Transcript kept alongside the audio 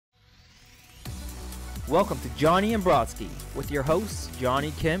Welcome to Johnny and Brotsky with your hosts,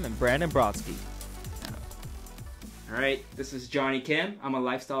 Johnny Kim and Brandon Brotsky. Alright, this is Johnny Kim. I'm a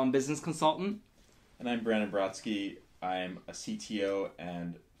lifestyle and business consultant. And I'm Brandon Brotsky. I'm a CTO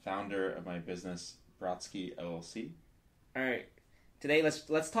and founder of my business, Brotsky LLC. Alright, today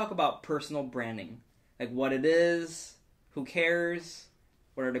let's talk about personal branding. Like what it is, who cares,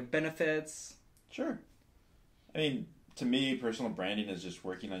 what are the benefits? Sure. I mean, to me, personal branding is just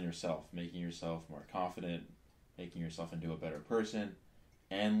working on yourself, making yourself more confident, making yourself into a better person,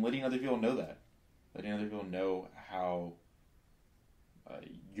 and letting other people know that. Letting other people know how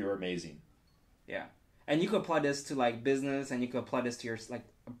you're amazing. Yeah. And you could apply this to like business, and you could apply this to your like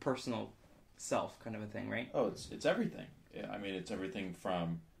a personal self kind of a thing, right? Oh, it's everything. Yeah, I mean, it's everything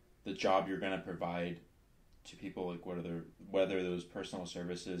from the job you're going to provide to people, like whether those personal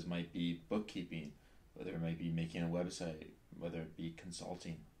services might be bookkeeping, whether it might be making a website, whether it be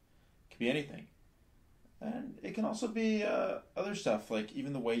consulting. It could be anything. And it can also be other stuff, like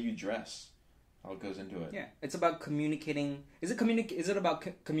even the way you dress. How it goes into it. Yeah, it's about communicating. Is it about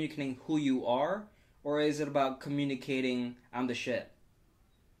communicating who you are, or is it about communicating I'm the shit?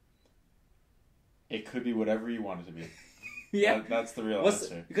 It could be whatever you want it to be. Yeah, that's the real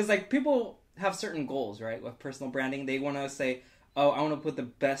answer. Because like people have certain goals, right? With personal branding, they want to say, "Oh, I want to put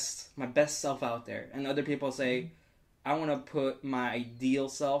my best self out there," and other people say, "I want to put my ideal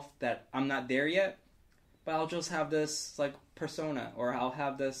self that I'm not there yet, but I'll just have this like persona, or I'll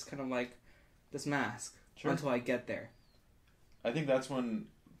have this kind of like this mask until I get there." I think that's when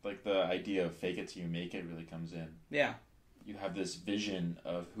like the idea of fake it till you make it really comes in. Yeah. You have this vision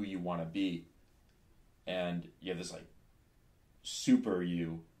of who you want to be, and you have this like super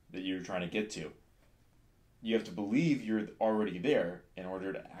you that you're trying to get to. You have to believe you're already there in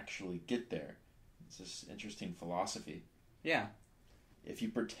order to actually get there. It's this interesting philosophy. Yeah. If you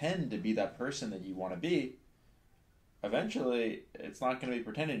pretend to be that person that you want to be, eventually it's not going to be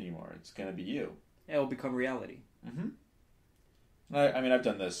pretend anymore. It's going to be you. It will become reality. Mm-hmm. I mean, I've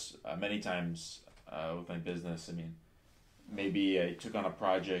done this many times with my business. I mean, maybe I took on a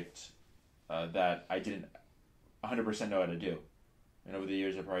project that I didn't 100% know how to do. And over the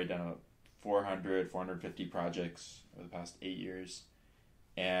years, I've probably done 450 projects over the past 8 years.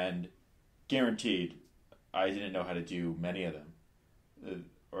 And guaranteed, I didn't know how to do many of them.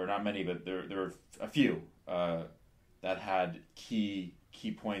 Or not many, but there were a few that had key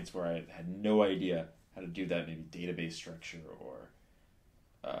points where I had no idea how to do that. Maybe database structure, or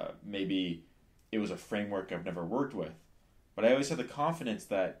maybe it was a framework I've never worked with. But I always had the confidence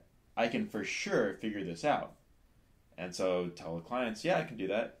that I can for sure figure this out. And so tell the clients, yeah, I can do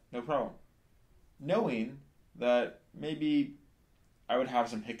that, no problem. Knowing that maybe I would have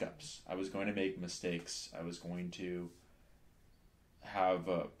some hiccups. I was going to make mistakes. I was going to have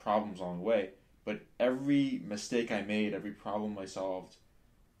problems along the way. But every mistake I made, every problem I solved,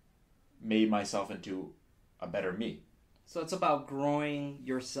 made myself into a better me. So it's about growing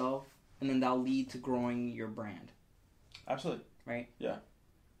yourself, and then that'll lead to growing your brand. Absolutely. Right? Yeah.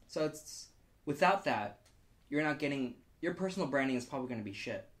 So it's without that, you're not getting your personal branding is probably going to be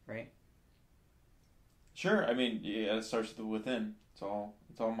shit, right? Sure. I mean, yeah, it starts within. It's all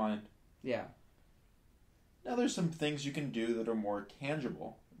mind. Yeah. Now there's some things you can do that are more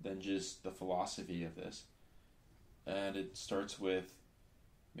tangible than just the philosophy of this. And it starts with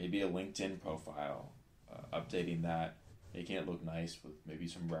maybe a LinkedIn profile, updating that, making it look nice with maybe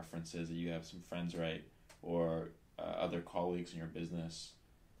some references that you have some friends write, or other colleagues in your business.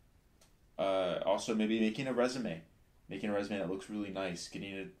 Also maybe making a resume that looks really nice,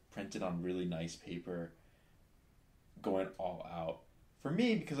 getting it printed on really nice paper, going all out. For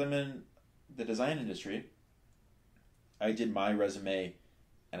me, because I'm in the design industry, I did my resume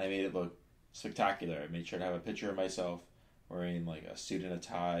and I made it look spectacular. I made sure to have a picture of myself wearing like a suit and a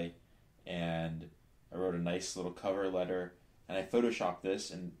tie, and I wrote a nice little cover letter, and I photoshopped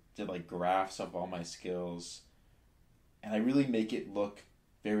this and did like graphs of all my skills, and I really make it look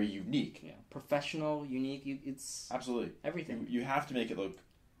very unique. Yeah, professional, unique. It's absolutely everything. You have to make it look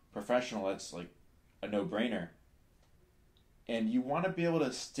professional. That's like a no-brainer. And you want to be able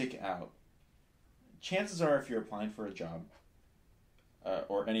to stick out. Chances are, if you're applying for a job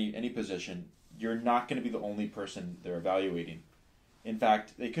or any position, you're not going to be the only person they're evaluating. In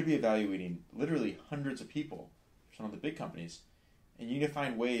fact, they could be evaluating literally hundreds of people for some of the big companies. And you need to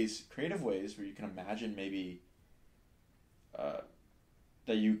find creative ways, where you can imagine maybe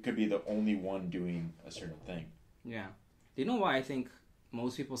that you could be the only one doing a certain thing. Yeah. Do you know why I think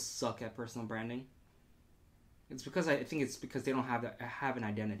most people suck at personal branding? It's because I think it's because they don't have an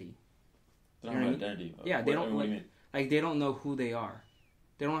identity. They don't have an identity. Yeah, they don't. What do you mean? Like they don't know who they are.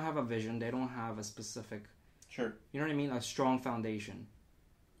 They don't have a vision. They don't have a specific, Sure. you know what I mean? A strong foundation.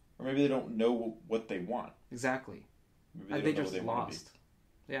 Or maybe they don't know what they want. Exactly. Maybe They don't know just what they want to be. lost.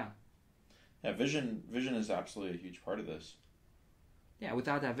 Yeah. Yeah, vision is absolutely a huge part of this. Yeah,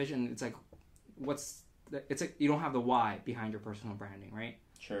 without that vision, it's like, it's like you don't have the why behind your personal branding, right?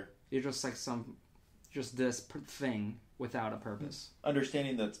 Sure. You're just like this thing without a purpose.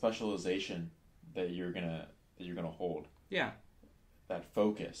 Understanding that specialization that you're gonna hold. Yeah. That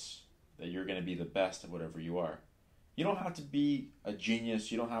focus that you're gonna be the best at whatever you are. You don't have to be a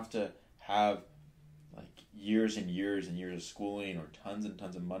genius. You don't have to have like years and years and years of schooling or tons and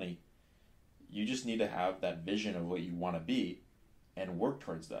tons of money. You just need to have that vision of what you want to be and work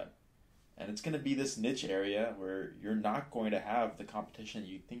towards that. And it's going to be this niche area where you're not going to have the competition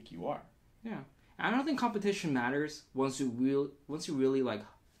you think you are. Yeah. I don't think competition matters once you really like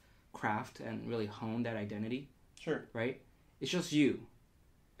craft and really hone that identity. Sure. Right? It's just you.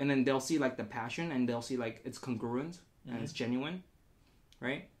 And then they'll see like the passion and they'll see like it's congruent and it's genuine.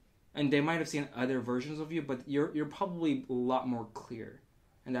 Right? And they might have seen other versions of you, but you're probably a lot more clear.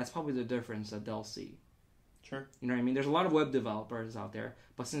 And that's probably the difference that they'll see. Sure. You know what I mean? There's a lot of web developers out there,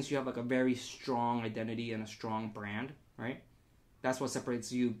 but since you have like a very strong identity and a strong brand, right? That's what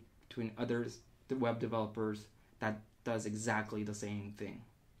separates you between others, the web developers that does exactly the same thing.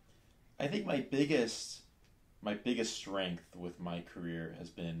 I think my biggest strength with my career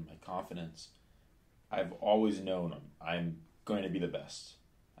has been my confidence. I've always known I'm going to be the best.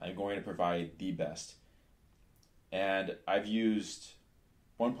 I'm going to provide the best. And I've used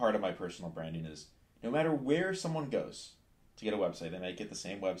one part of my personal branding is no matter where someone goes to get a website, they might get the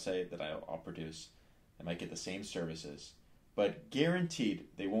same website that I'll produce. They might get the same services. But guaranteed,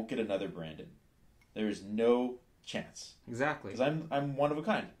 they won't get another Brandon. There's no chance. Exactly. Because I'm one of a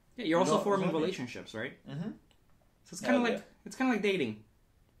kind. Yeah, you're also forming relationships, right? Mm-hmm. So it's kind of like dating.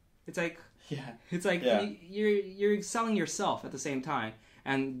 It's like you're selling yourself at the same time,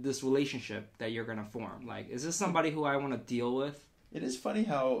 and this relationship that you're gonna form. Like, is this somebody who I want to deal with? It is funny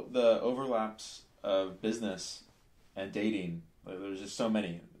how the overlaps of business and dating, there's just so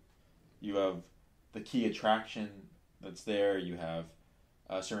many. You have the key attraction that's there. You have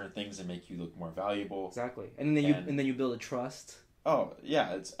certain things that make you look more valuable. Exactly. And then you build a trust. Oh,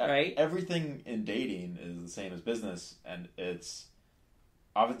 yeah. It's right? Everything in dating is the same as business, and it's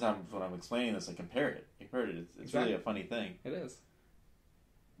oftentimes when I'm explaining this, I compare it. It's exactly. Really a funny thing. It is.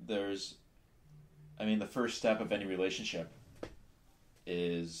 The first step of any relationship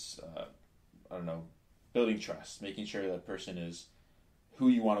is, building trust, making sure that person is who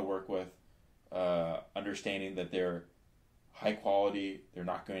you want to work with, understanding that they're high quality, they're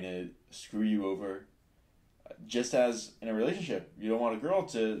not going to screw you over. Just as in a relationship, you don't want a girl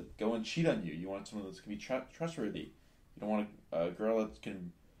to go and cheat on you. You want someone that's going to be trustworthy. You don't want a girl that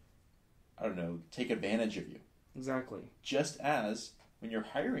can, take advantage of you. Exactly. Just as when you're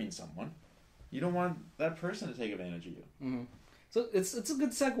hiring someone, you don't want that person to take advantage of you. Mm-hmm. So it's a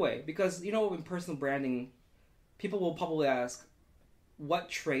good segue because, in personal branding, people will probably ask what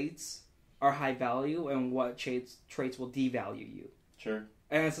traits are high value and what traits will devalue you. Sure.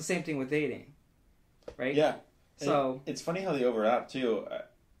 And it's the same thing with dating, right? Yeah. So it's funny how they overlap too.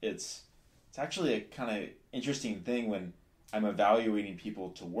 It's actually a kind of interesting thing when I'm evaluating people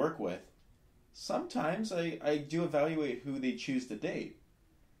to work with. Sometimes I do evaluate who they choose to date.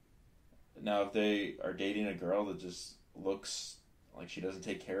 Now, if they are dating a girl that just looks like she doesn't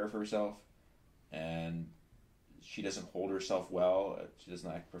take care of herself and she doesn't hold herself well, she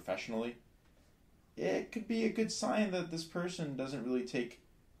doesn't act professionally, it could be a good sign that this person doesn't really take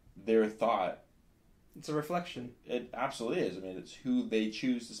their thought. It's a reflection. It absolutely is. It's who they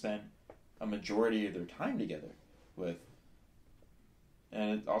choose to spend a majority of their time together with.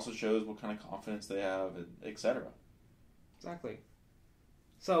 And it also shows what kind of confidence they have, etc. Exactly.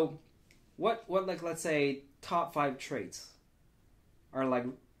 So, what like, let's say, top 5 traits are like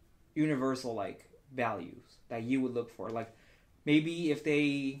universal like values that you would look for? Like, maybe if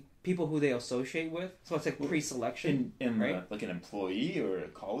people who they associate with, so it's like pre-selection, right? Like an employee or a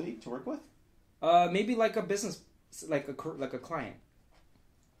colleague to work with. Maybe like a business, like a client.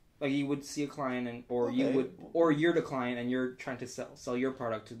 Like you would see a client, or you're the client and you're trying to sell your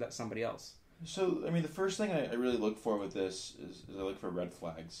product to somebody else. So, the first thing I really look for with this is I look for red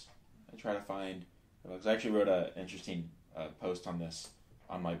flags. I try to find. I actually wrote an interesting post on this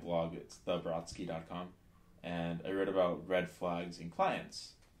on my blog. It's thebrotsky.com, and I wrote about red flags in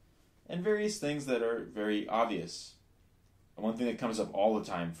clients and various things that are very obvious. And one thing that comes up all the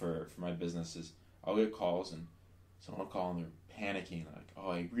time for my business is I'll get calls and someone will call and they're panicking, like,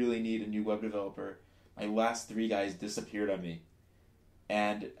 "Oh, I really need a new web developer. My last 3 guys disappeared on me."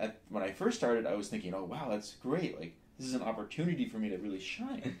 And when I first started, I was thinking, oh, wow, that's great. Like, this is an opportunity for me to really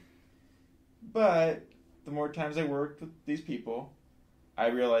shine. But the more times I worked with these people, I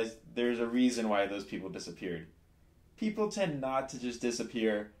realized there's a reason why those people disappeared. People tend not to just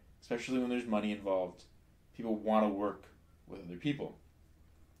disappear, especially when there's money involved. People want to work with other people.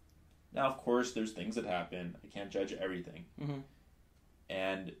 Now, of course, there's things that happen. I can't judge everything. Mm-hmm.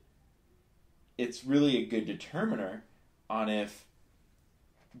 And it's really a good determiner on if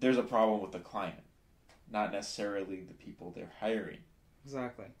there's a problem with the client, not necessarily the people they're hiring.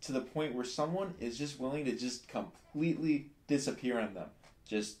 Exactly. To the point where someone is just willing to just completely disappear on them.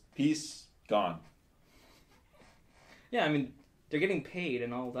 Just peace, gone. Yeah, I mean, they're getting paid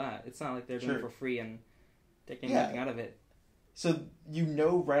and all that. It's not like they're doing it for free and taking nothing out of it. So you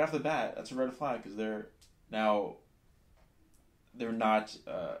know right off the bat that's a red flag because they're not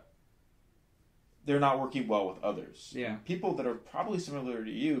working well with others. Yeah. People that are probably similar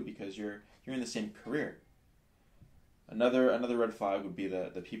to you because you're in the same career. Another red flag would be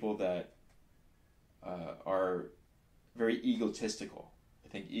the people that are very egotistical. I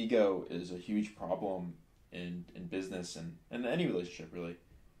think ego is a huge problem in business and in any relationship, really.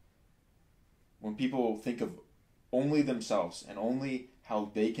 When people think of only themselves and only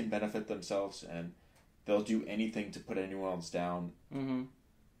how they can benefit themselves and they'll do anything to put anyone else down, mm-hmm.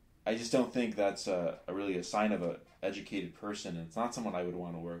 I just don't think that's really a sign of an educated person, and it's not someone I would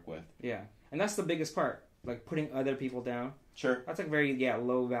want to work with. Yeah, and that's the biggest part, like putting other people down. Sure. That's like very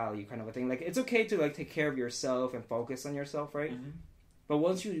low value kind of a thing. Like it's okay to like take care of yourself and focus on yourself, right? Mm-hmm. But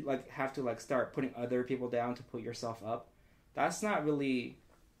once you like have to like start putting other people down to put yourself up, that's not really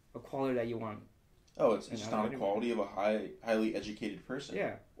a quality that you want. Oh, it's not a quality of a highly educated person.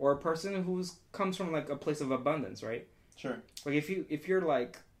 Yeah, or a person who's comes from like a place of abundance, right? Sure. Like if you're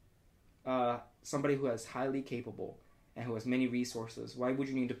like somebody who is highly capable and who has many resources, why would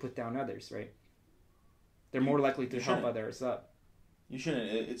you need to put down others, right? They're more likely to help others up. You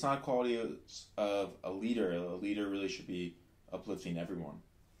shouldn't. It's not quality of a leader. A leader really should be uplifting everyone.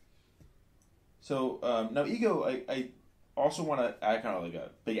 So now ego, I also want to add kind of like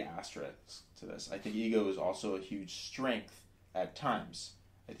a big asterisk to this. I think ego is also a huge strength at times.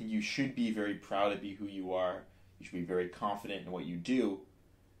 I think you should be very proud to be who you are. You should be very confident in what you do,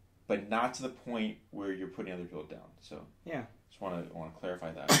 but not to the point where you're putting other people down. So yeah, just want to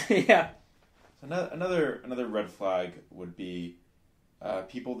clarify that. Yeah. So another red flag would be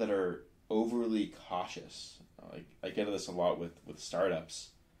people that are overly cautious. Like I get this a lot with startups.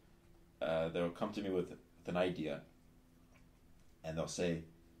 They'll come to me with an idea, and they'll say,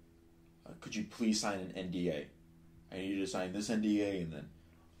 "Could you please sign an NDA? I need you to sign this NDA, and then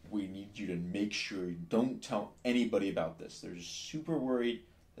we need you to make sure you don't tell anybody about this." They're just super worried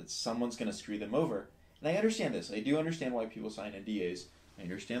that someone's going to screw them over. And I understand this. I do understand why people sign NDAs. I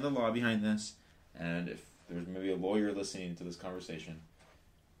understand the law behind this. And if there's maybe a lawyer listening to this conversation,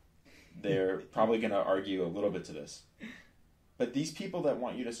 they're probably going to argue a little bit to this. But these people that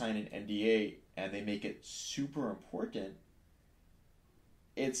want you to sign an NDA and they make it super important,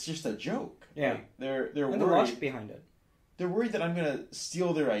 it's just a joke. Yeah. Like, they're and worried. The logic behind it. They're worried that I'm going to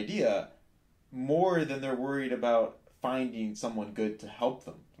steal their idea more than they're worried about finding someone good to help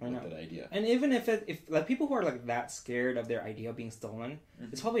them with that idea. And even if like people who are like that scared of their idea being stolen,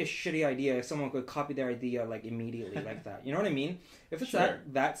 mm-hmm. it's probably a shitty idea if someone could copy their idea like immediately like that. You know what I mean? If it's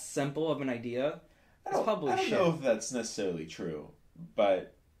that simple of an idea, it's probably shit. I don't know if that's necessarily true,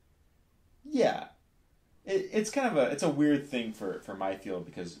 but yeah, it's kind of it's a weird thing for my field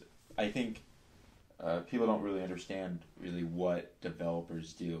because I think people don't really understand really what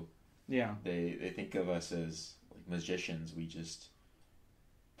developers do. Yeah, they think of us as like magicians. We just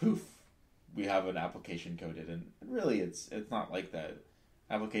poof, we have an application coded, and really it's not like that.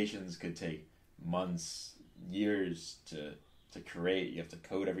 Applications could take months, years to create. You have to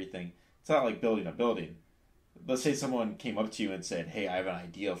code everything. It's not like building a building. Let's say someone came up to you and said, "Hey, I have an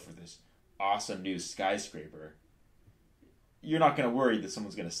idea for this awesome new skyscraper." You're not going to worry that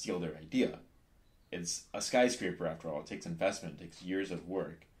someone's going to steal their idea. It's a skyscraper after all. It takes investment. It takes years of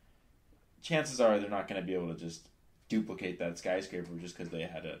work. Chances are they're not going to be able to just duplicate that skyscraper just because they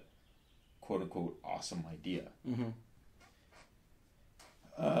had a quote-unquote awesome idea. Mm-hmm.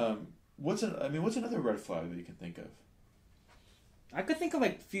 What's another red flag that you can think of? I could think of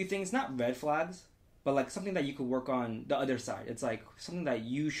like a few things, not red flags, but like something that you could work on the other side. It's like something that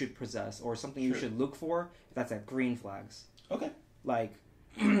you should possess or something you should look for. That's like green flags. Okay. Like,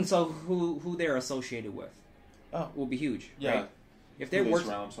 so who they're associated with will be huge. Yeah. Right? If they work,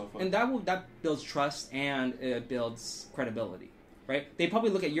 and that builds trust and it builds credibility, right? They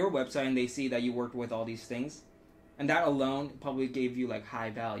probably look at your website and they see that you worked with all these things, and that alone probably gave you like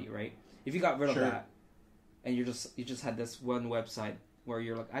high value, right? If you got rid of that, and you just had this one website where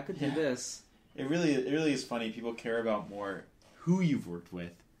you're like, I could do this. It really is funny. People care about more who you've worked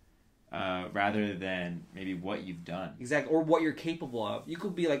with, rather than maybe what you've done. Exactly, or what you're capable of. You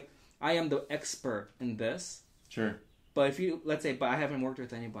could be like, I am the expert in this. Sure. But if you, let's say, but I haven't worked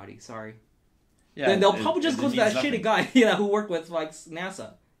with anybody, sorry. Yeah, then they'll probably just go to that shitty guy, who worked with like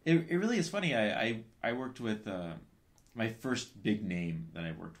NASA. It really is funny. I worked with my first big name that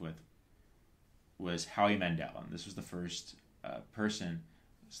I worked with was Howie Mandel, and this was the first person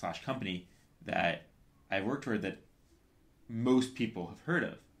 / company that I worked with that most people have heard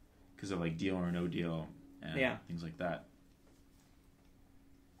of because of like Deal or No Deal and things like that.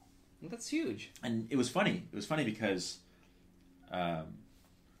 That's huge. And it was funny. It was funny because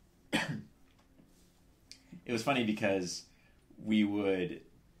we would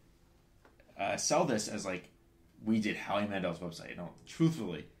sell this as like we did Howie Mandel's website.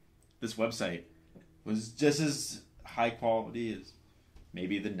 Truthfully, this website was just as high quality as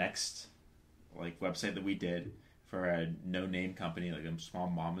maybe the next like website that we did for a no-name company, like a small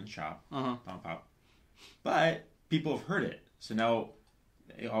mom and shop, mom and pop. But people have heard it, so now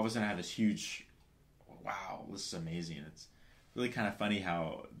all of a sudden I have this huge, wow, this is amazing. It's really kind of funny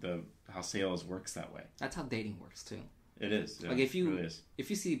how sales works that way. That's how dating works too. It is. Yeah, like if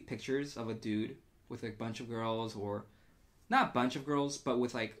you see pictures of a dude with a bunch of girls, or not a bunch of girls, but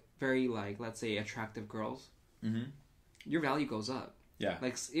with like very like, let's say, attractive girls, your value goes up. Yeah.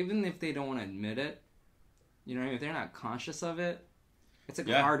 Like even if they don't want to admit it, if they're not conscious of it, it's like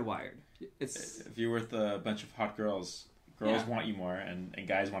hardwired. If you're with a bunch of hot girls want you more, and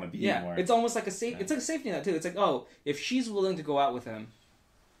guys want to be you more. It's almost like it's like a safety net too. It's like, oh, if she's willing to go out with him,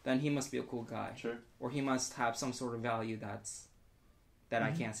 then he must be a cool guy. Sure. Or he must have some sort of value that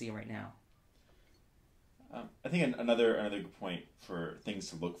I can't see right now. I think another good point for things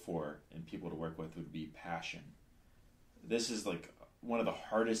to look for in people to work with would be passion. This is like one of the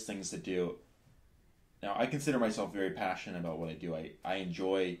hardest things to do. Now, I consider myself very passionate about what I do. I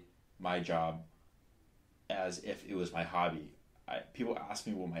enjoy my job as if it was my hobby. People ask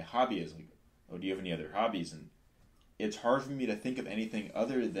me what my hobby is. Like, oh, do you have any other hobbies? And it's hard for me to think of anything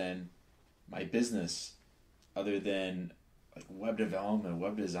other than my business, other than like web development,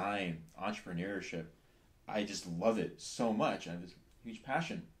 web design, entrepreneurship. I just love it so much. I have this huge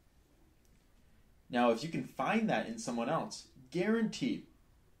passion. Now, if you can find that in someone else, guaranteed,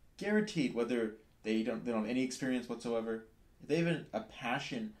 whether they don't have any experience whatsoever, if they have a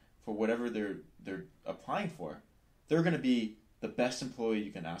passion for whatever they're applying for, they're going to be the best employee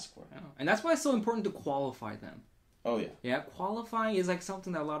you can ask for. And that's why it's so important to qualify them. Oh yeah. Yeah, qualifying is like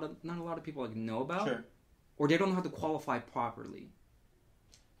something that not a lot of people like know about. Sure. Or they don't know how to qualify properly.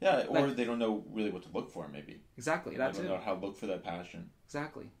 Yeah, or they don't know really what to look for, maybe. Exactly, that's it. They don't know how to look for that passion.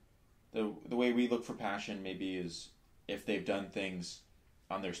 Exactly. The way we look for passion maybe is if they've done things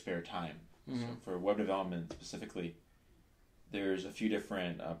on their spare time. So for web development specifically, there's a few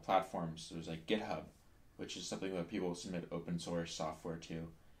different platforms. There's like GitHub, which is something that people submit open source software to.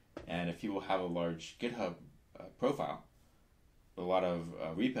 And if people have a large GitHub profile with a lot of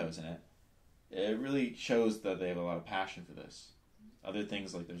repos in it, it really shows that they have a lot of passion for this. Other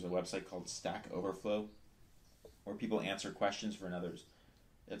things, like there's a website called Stack Overflow where people answer questions for others.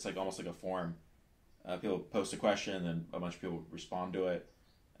 It's like almost like a forum. People post a question, and then a bunch of people respond to it,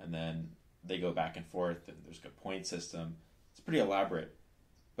 and then they go back and forth, and there's a point system. It's pretty elaborate.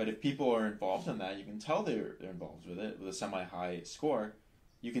 But if people are involved in that, you can tell they're involved with it with a semi-high score.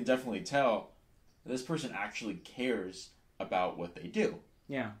 You can definitely tell this person actually cares about what they do.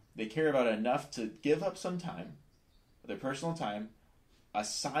 Yeah. They care about it enough to give up some time, their personal time,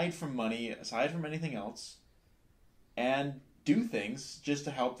 aside from money, aside from anything else, and do things just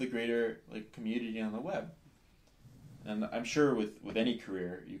to help the greater community on the web. And I'm sure with any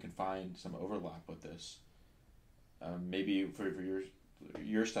career you can find some overlap with this. Maybe for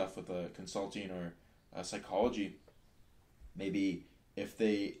your stuff with consulting or psychology, maybe if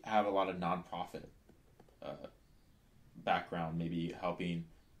they have a lot of nonprofit background, maybe helping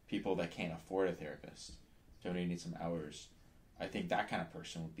people that can't afford a therapist, donating some hours. I think that kind of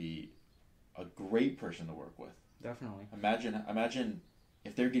person would be a great person to work with. Definitely. Imagine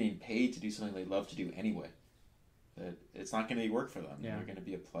if they're getting paid to do something they love to do anyway. That it's not going to be work for them. Yeah. They're going to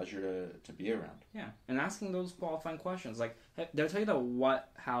be a pleasure to be around. Yeah, and asking those qualifying questions. Like, did I tell you the what,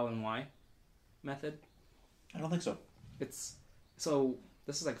 how, and why method? I don't think so. So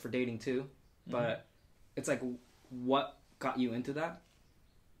this is like for dating too, but it's like what got you into that,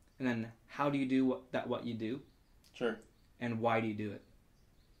 and then how do you do what you do? Sure. And why do you do it?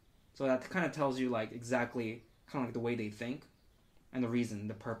 So that kind of tells you like exactly kind of like the way they think, and the reason,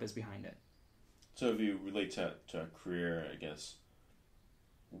 the purpose behind it. So if you relate to a career, I guess,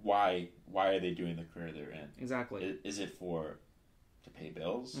 why are they doing the career they're in? Exactly. Is it to pay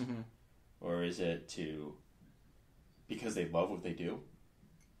bills? Mm-hmm. Or is it because they love what they do?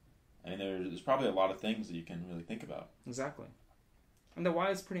 I mean, there's probably a lot of things that you can really think about. Exactly. And the why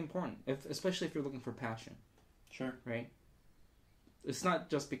is pretty important, especially if you're looking for passion. Sure. Right? It's not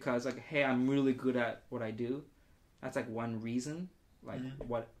just because, like, hey, I'm really good at what I do. That's, like, one reason. Like,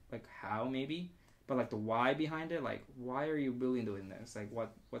 how, maybe. But, like, the why behind it, like, why are you really doing this? Like,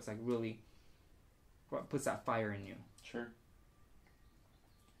 what's, like, really, what puts that fire in you? Sure.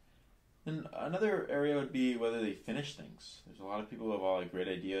 And another area would be whether they finish things. There's a lot of people who have all, like, great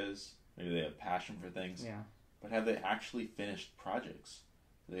ideas. Maybe they have passion for things. Yeah. But have they actually finished projects?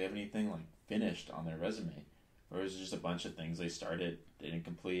 Do they have anything, like, finished on their resume? Or is it just a bunch of things they started, they didn't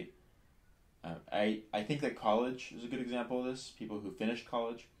complete? I think that college is a good example of this. People who finished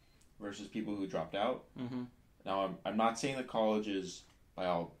college versus people who dropped out. Mm-hmm. Now, I'm not saying that college is by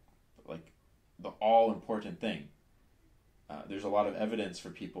all, like, the all-important thing. There's a lot of evidence for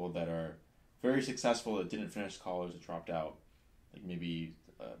people that are very successful that didn't finish college, that dropped out. Like maybe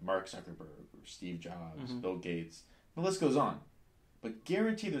Mark Zuckerberg or Steve Jobs, Bill Gates. The list goes on. But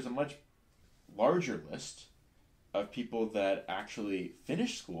guarantee there's a much larger list of people that actually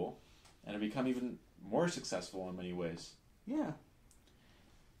finish school and have become even more successful in many ways. Yeah.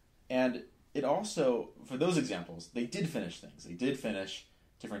 And it also, for those examples, they did finish things. They did finish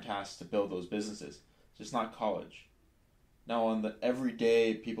different tasks to build those businesses. It's just not college. Now, on the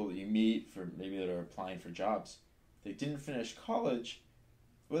everyday people that you meet, for maybe that are applying for jobs, they didn't finish college.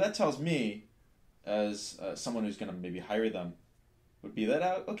 Well, that tells me, as someone who's going to maybe hire them, would be that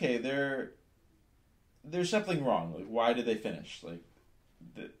okay, there's something wrong. Like, why did they finish? Like,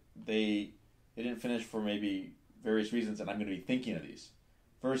 they didn't finish for maybe various reasons, and I'm going to be thinking of these.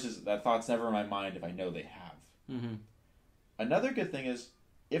 Versus that thought's never in my mind if I know they have. Mm-hmm. Another good thing is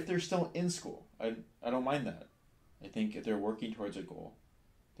if they're still in school. I don't mind that. I think if they're working towards a goal,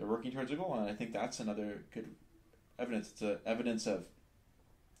 and I think that's another good evidence. It's evidence of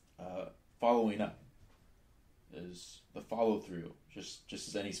following up. Is the follow through just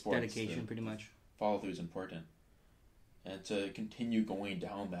as any sport? Dedication, pretty much. Follow through is important, and to continue going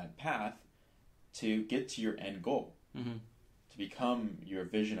down that path to get to your end goal, to become your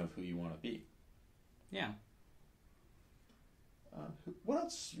vision of who you want to be. Yeah. What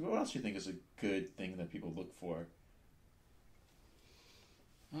else do you think is a good thing that people look for?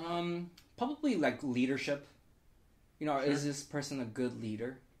 Probably like leadership. You know, Sure. Is this person a good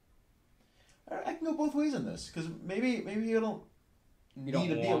leader? I can go both ways in this because maybe you don't need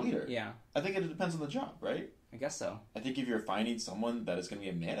to be a leader. Yeah. I think it depends on the job, right? I guess so. I think if you're finding someone that is going to be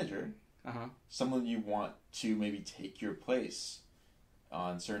a manager, someone you want to maybe take your place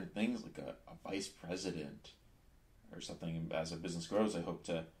on certain things, like a vice president or something. As a business grows, I hope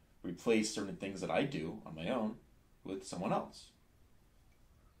to replace certain things that I do on my own with someone else.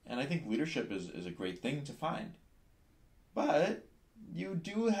 And I think leadership is a great thing to find. But you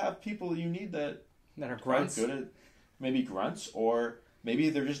do have people you need that are grunts. Good at maybe grunts, or maybe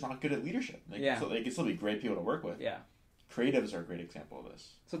they're just not good at leadership. So they can still be great people to work with. Yeah. Creatives are a great example of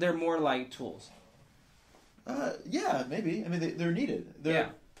this. So they're more like tools. Yeah, maybe. I mean, they're needed.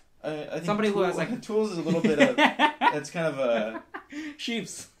 I think somebody who has like tools is a little bit of it's kind of a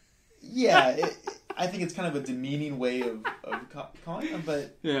sheeps. Yeah, I think it's kind of a demeaning way of calling them,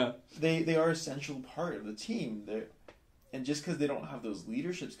 but yeah, they are an essential part of the team. And just because they don't have those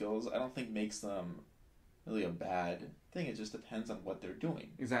leadership skills, I don't think makes them really a bad thing. It just depends on what they're doing.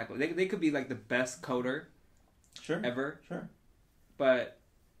 Exactly. They could be like the best coder ever. Sure. But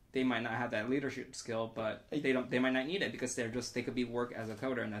they might not have that leadership skill, but they might not need it because they could be work as a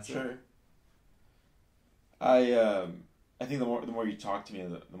coder and that's it. Sure. I think the more you talk to me,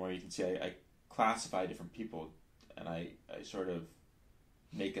 the more you can see I classify different people, and I sort of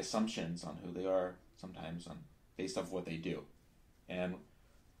make assumptions on who they are sometimes based off what they do. And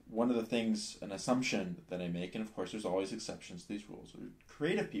one of the things, an assumption that I make, and of course there's always exceptions to these rules, are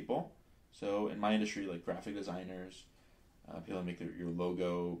creative people. So in my industry, like graphic designers, people that make your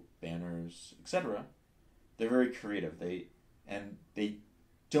logo, banners, etc. They're very creative. They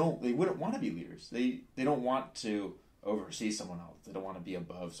wouldn't want to be leaders. They don't want to oversee someone else. They don't want to be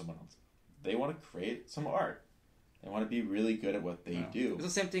above someone else. They want to create some art. They want to be really good at what they do. It's the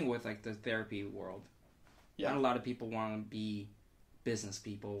same thing with like the therapy world. Yeah. Not a lot of people want to be business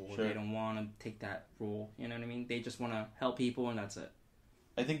people, or Sure. They don't want to take that role. You know what I mean? They just want to help people, and that's it.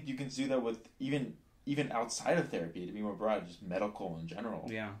 I think you can do that with even outside of therapy, to be more broad, just medical in general.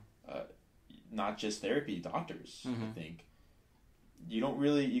 Yeah. not just therapy, doctors. Mm-hmm. I think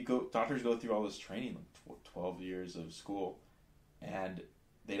doctors go through all this training, like 12 years of school, and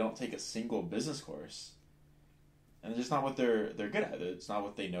they don't take a single business course. And it's just not what they're good at. It's not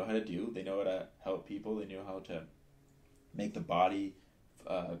what they know how to do. They know how to help people. They know how to make the body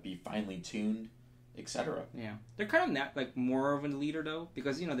be finely tuned, etc. Yeah, they're kind of not like more of a leader though,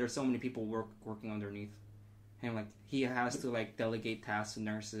 because there's so many people working underneath him. Like he has to like delegate tasks to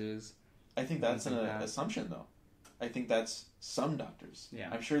nurses. I think that's an assumption though. I think that's some doctors. Yeah,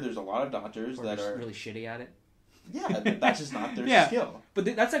 I'm sure there's a lot of doctors that are really shitty at it. Yeah, that's just not their skill. But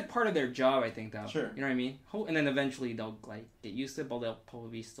that's like part of their job, I think, though. Sure. You know what I mean? And then eventually they'll like get used to it, but they'll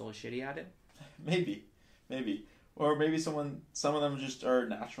probably be still shitty at it. Maybe, or maybe some of them just are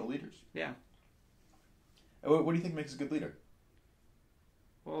natural leaders. Yeah. What do you think makes a good leader?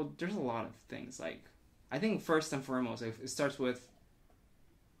 Well, there's a lot of things. Like, I think first and foremost, it starts with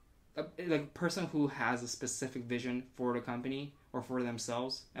a person who has a specific vision for the company or for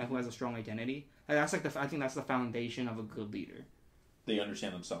themselves and who has a strong identity. Like, that's like I think that's the foundation of a good leader. They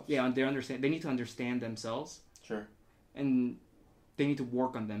understand themselves. Yeah, they understand. They need to understand themselves. Sure. And they need to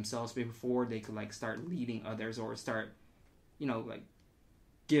work on themselves before they could like start leading others or start, like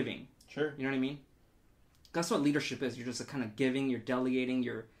giving. Sure. You know what I mean? That's what leadership is. You're just kind of giving, you're delegating,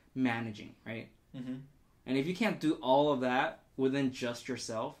 you're managing, right? Mm-hmm. And if you can't do all of that within just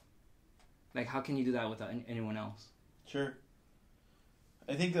yourself, like how can you do that without anyone else? Sure.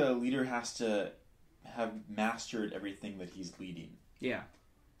 I think a leader has to have mastered everything that he's leading. Yeah.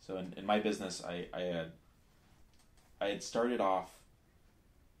 So in my business, I had started off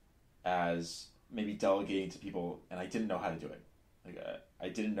as maybe delegating to people, and I didn't know how to do it. Like I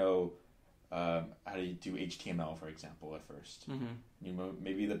didn't know how to do HTML, for example, at first. Mm-hmm.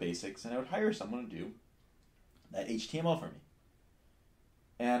 Maybe the basics, and I would hire someone to do that HTML for me.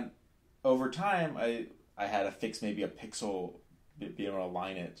 And over time, I had to fix maybe a pixel, be able to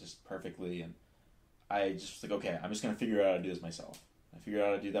align it just perfectly, and I just was like, okay, I'm just going to figure out how to do this myself. I figured out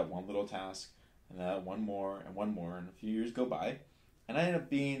how to do that one little task, and then one more, and a few years go by, and I ended up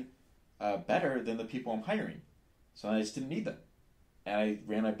being better than the people I'm hiring. So I just didn't need them. And I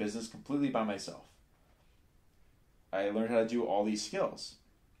ran my business completely by myself. I learned how to do all these skills.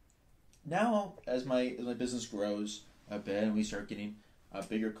 Now, as my business grows a bit and we start getting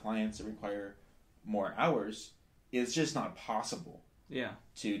bigger clients that require more hours, it's just not possible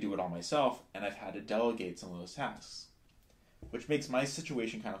to do it all myself, and I've had to delegate some of those tasks. Which makes my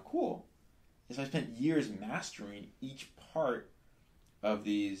situation kind of cool, is I spent years mastering each part of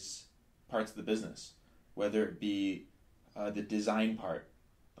these parts of the business, whether it be the design part,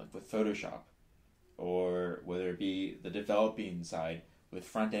 like with Photoshop, or whether it be the developing side with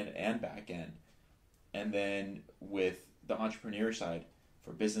front end and back end, and then with the entrepreneur side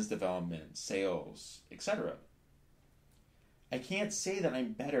for business development, sales, etc. I can't say that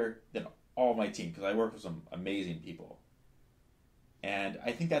I'm better than all of my team because I work with some amazing people. And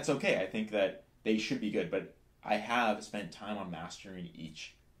I think that's okay. I think that they should be good, but I have spent time on mastering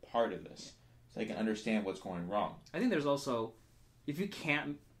each part of this so I can understand what's going wrong. I think there's also, if you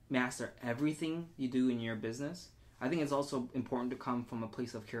can't master everything you do in your business, I think it's also important to come from a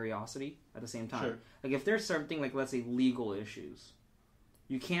place of curiosity at the same time. Sure. Like if there's something like, let's say, legal issues,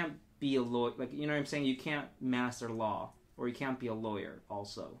 you can't be a lawyer. Like, you know what I'm saying? You can't master law, or you can't be a lawyer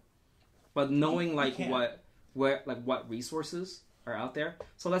also. But knowing what resources are out there.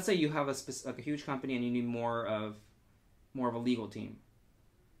 So let's say you have a huge company and you need more of a legal team.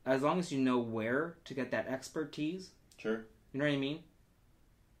 As long as you know where to get that expertise. Sure. You know what I mean?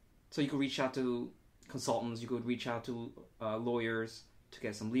 So you could reach out to consultants, you could reach out to lawyers to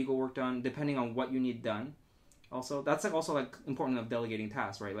get some legal work done, depending on what you need done. Also, that's also important of delegating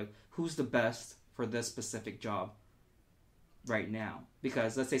tasks, right? Like, who's the best for this specific job right now?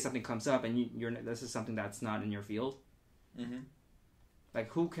 Because let's say something comes up and this is something that's not in your field. Mm-hmm. Like,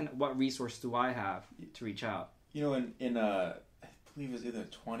 what resource do I have to reach out? You know, in I believe it was in the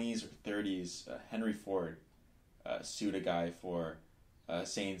 20s or 30s, Henry Ford sued a guy for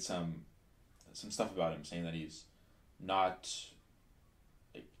saying some stuff about him, saying that he's not,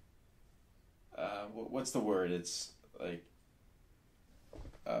 like, what's the word? It's like,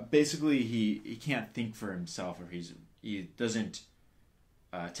 basically he can't think for himself, or he doesn't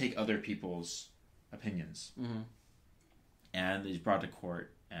take other people's opinions. Mm-hmm. And he's brought to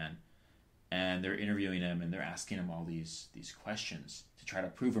court, and they're interviewing him, and they're asking him all these questions to try to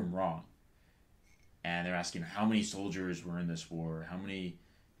prove him wrong. And they're asking how many soldiers were in this war, how many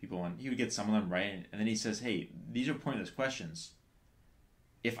people, and he would get some of them right, and then he says, hey, these are pointless questions.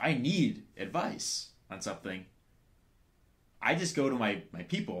 If I need advice on something, I just go to my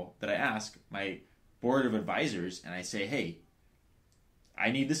people that I ask, my board of advisors, and I say, hey,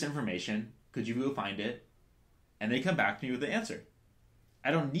 I need this information. Could you go find it? And they come back to me with the answer.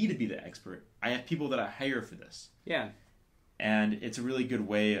 I don't need to be the expert. I have people that I hire for this. Yeah. And it's a really good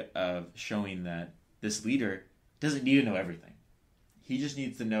way of showing that this leader doesn't need to know everything. He just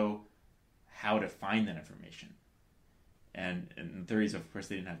needs to know how to find that information. And in the 30s, of course,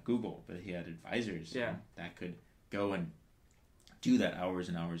 they didn't have Google, but he had advisors that could go and do that hours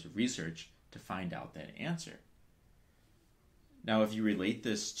and hours of research to find out that answer. Now, if you relate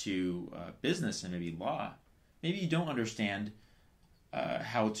this to business and maybe law, maybe you don't understand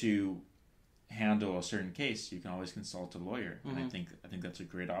how to handle a certain case. You can always consult a lawyer, and I think that's a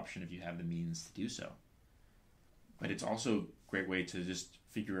great option if you have the means to do so. But it's also a great way to just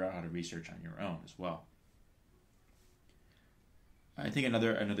figure out how to research on your own as well. I think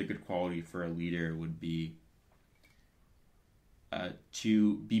another good quality for a leader would be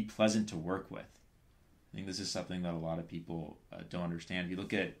to be pleasant to work with. I think this is something that a lot of people don't understand. If you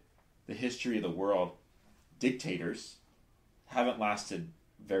look at the history of the world, dictators haven't lasted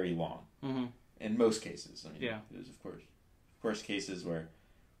very long. In most cases. I mean, there's of course cases where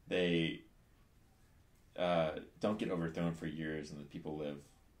they don't get overthrown for years and the people live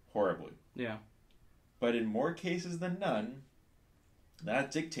horribly. Yeah. But in more cases than none,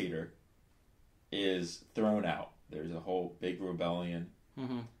 that dictator is thrown out. There's a whole big rebellion,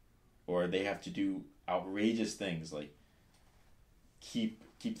 or they have to do outrageous things like keep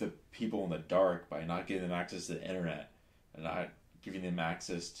the people in the dark by not giving them access to the internet and not giving them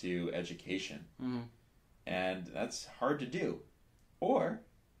access to education. And that's hard to do. Or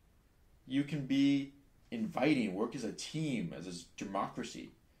you can be inviting, work as a team, as a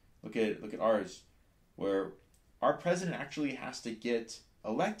democracy. Look at ours, where our president actually has to get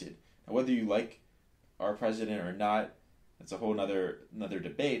elected. Now, whether you like our president or not, that's a whole another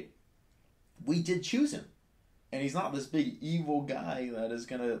debate. We did choose him. And he's not this big evil guy that is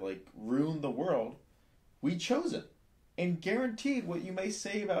going to ruin the world. We chose him. And guaranteed what you may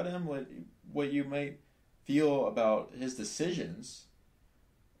say about him, what you may feel about his decisions,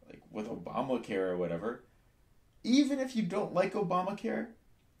 like with Obamacare or whatever, even if you don't like Obamacare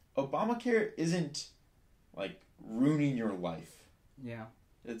isn't ruining your life. Yeah.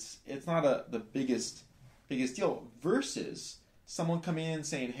 It's not the biggest deal versus someone coming in and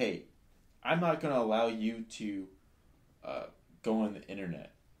saying, hey, I'm not going to allow you to go on the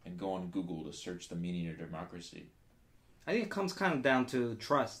internet and go on Google to search the meaning of democracy. I think it comes kind of down to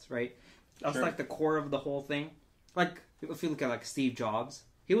trust, right? That's Sure. the core of the whole thing. If you look at Steve Jobs,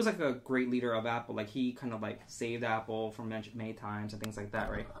 he was a great leader of Apple. He kind of saved Apple from many times and things like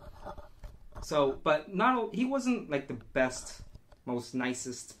that, right? So, but he wasn't the best, most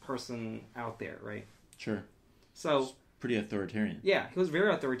nicest person out there, right? Sure. So it's pretty authoritarian. Yeah, he was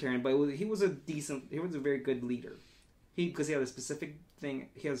very authoritarian, but he was a very good leader. Because he had a specific thing,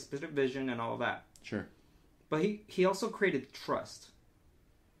 he has a specific vision and all of that. Sure. But he also created trust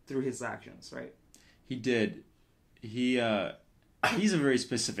through his actions, right? He did. He's a very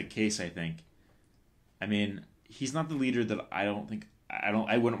specific case, I think. I mean, he's not the leader that I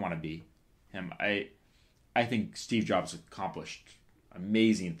wouldn't want to be him. I think Steve Jobs accomplished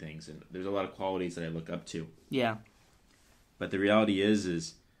amazing things, and there's a lot of qualities that I look up to. Yeah. But the reality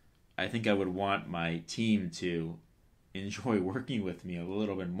is I think I would want my team to enjoy working with me a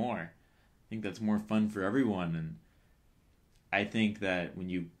little bit more. I think that's more fun for everyone, and I think that when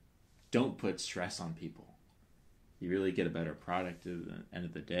you don't put stress on people, you really get a better product at the end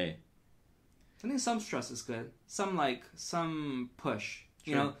of the day. I think some stress is good. Some push.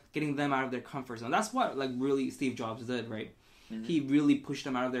 Sure. Getting them out of their comfort zone. That's what really Steve Jobs did, right? Mm-hmm. He really pushed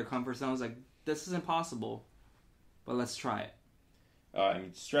them out of their comfort zone. I was like, this is impossible, but let's try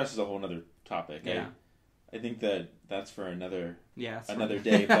it. Stress is a whole other topic. Yeah. I think that's for another right.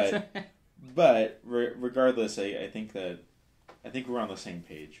 day. But regardless, I think we're on the same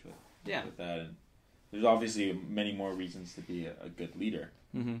page with that. And there's obviously many more reasons to be a good leader.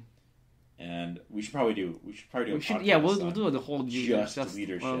 Mm-hmm. And we should probably do a podcast. Yeah, we'll do the whole just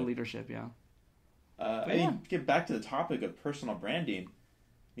leadership. Leadership, yeah. Get back to the topic of personal branding.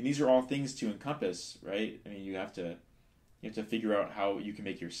 These are all things to encompass, right? You have to figure out how you can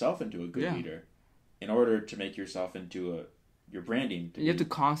make yourself into a good leader in order to make yourself into your branding. You have to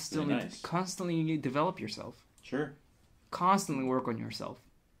constantly really nice. Constantly develop yourself. Sure. Constantly work on yourself.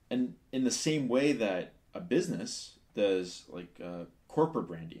 And in the same way that a business does, corporate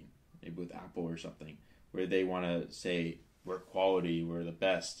branding, maybe with Apple or something, where they want to say we're quality, we're the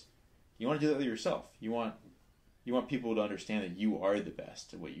best. You want to do that with yourself. You want people to understand that you are the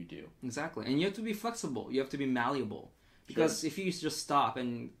best at what you do. Exactly. And you have to be flexible. You have to be malleable. Because if you just stop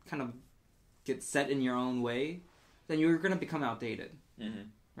and kind of get set in your own way, then you're going to become outdated. Mm-hmm.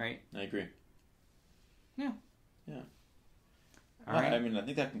 Right? I agree. Yeah. All right. I mean, I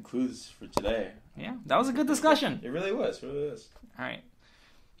think that concludes for today. Yeah, that was a good discussion. It really was. It really was. All right.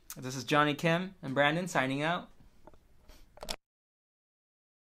 This is Johnny Kim and Brandon signing out.